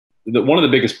one of the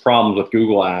biggest problems with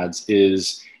Google Ads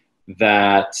is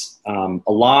that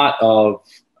a lot of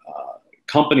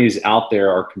companies out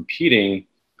there are competing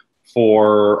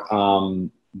for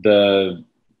the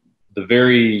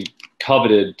very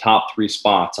coveted top 3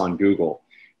 spots on Google.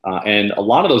 And a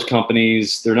lot of those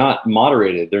companies, they're not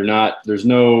moderated. There's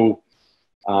no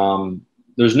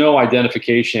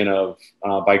identification of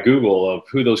by Google of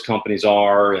who those companies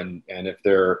are and if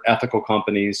they're ethical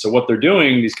companies. So what they're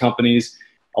doing, these companies,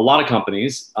 a lot of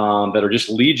companies that are just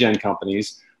lead gen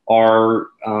companies are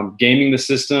gaming the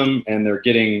system, and they're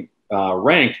getting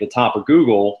ranked at the top of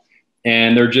Google,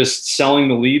 and they're just selling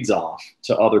the leads off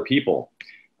to other people.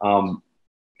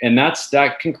 And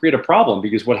that can create a problem,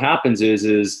 because what happens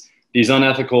is these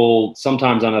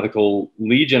sometimes unethical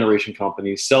lead generation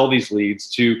companies sell these leads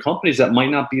to companies that might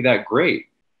not be that great.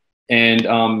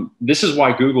 And this is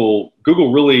why Google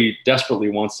really desperately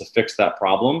wants to fix that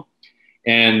problem.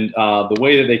 And the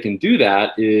way that they can do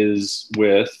that is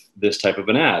with this type of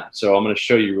an ad. So I'm going to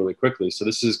show you really quickly. So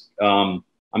this is, I'm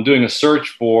doing a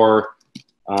search for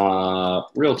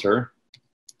realtor,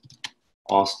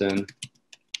 Austin,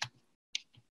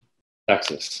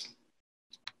 Texas.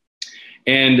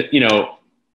 And, you know,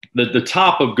 the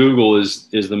top of Google is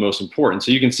the most important.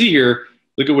 So you can see here,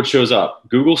 look at what shows up.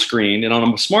 Google screened, and on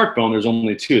a smartphone, there's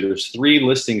only 2. There's 3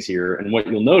 listings here. And what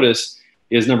you'll notice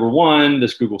is, number 1,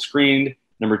 this Google screened.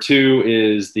 Number 2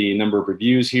 is the number of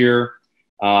reviews here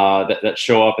that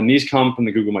show up. And these come from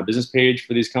the Google My Business page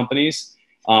for these companies.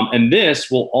 And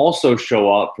this will also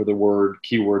show up for the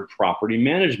keyword property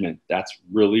management. That's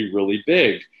really, really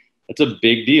big. That's a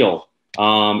big deal.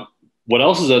 What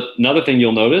else is another thing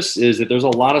you'll notice is that there's a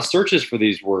lot of searches for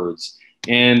these words,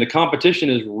 and the competition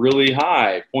is really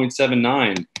high,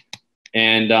 0.79.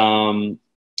 And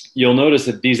you'll notice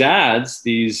that these ads,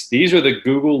 these are the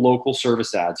Google local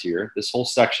service ads here, this whole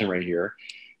section right here.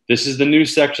 This is the new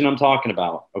section I'm talking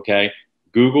about, okay?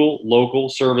 Google local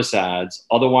service ads,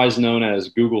 otherwise known as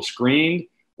Google screened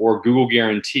or Google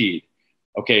guaranteed.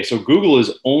 Okay, so Google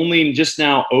is only just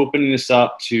now opening this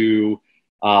up to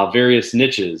various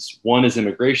niches. One is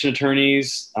immigration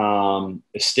attorneys,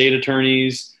 estate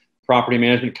attorneys, property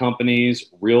management companies,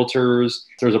 realtors.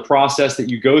 There's a process that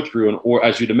you go through, or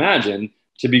as you'd imagine,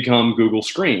 to become Google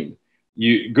screened.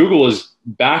 Google is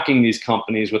backing these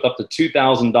companies with up to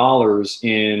 $2,000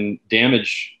 in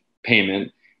damage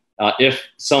payment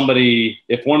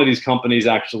if one of these companies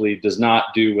actually does not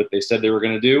do what they said they were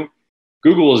going to do.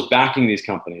 Google is backing these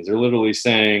companies. They're literally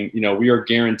saying, you know, we are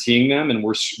guaranteeing them, and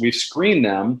we've screened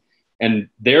them, and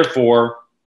therefore,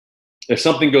 if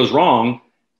something goes wrong,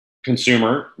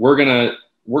 consumer, we're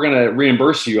gonna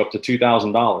reimburse you up to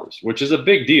 $2,000, which is a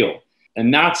big deal.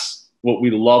 And that's what we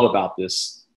love about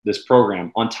this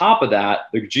program. On top of that,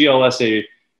 the GLSA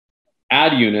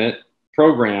ad unit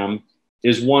program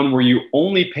is one where you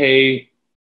only pay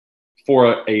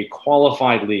for a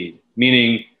qualified lead,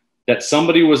 meaning that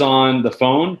somebody was on the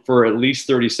phone for at least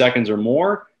 30 seconds or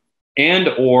more, and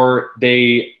or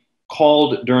they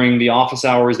called during the office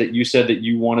hours that you said that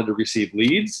you wanted to receive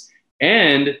leads,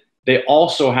 and they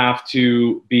also have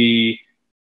to be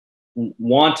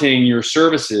wanting your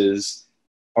services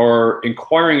or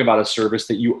inquiring about a service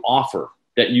that you offer,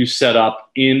 that you set up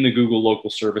in the Google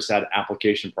local service ad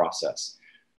application process.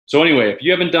 So anyway, if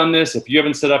you haven't done this, if you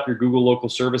haven't set up your Google local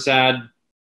service ad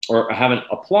or haven't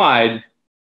applied,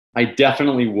 I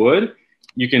definitely would.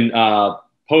 You can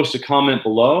post a comment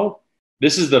below.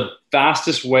 This is the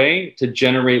fastest way to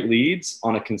generate leads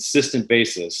on a consistent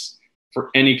basis for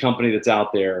any company that's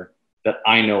out there that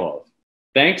I know of.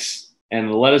 Thanks,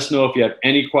 and let us know if you have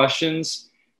any questions.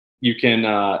 You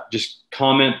can just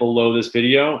comment below this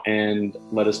video and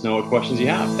let us know what questions you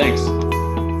have. Thanks.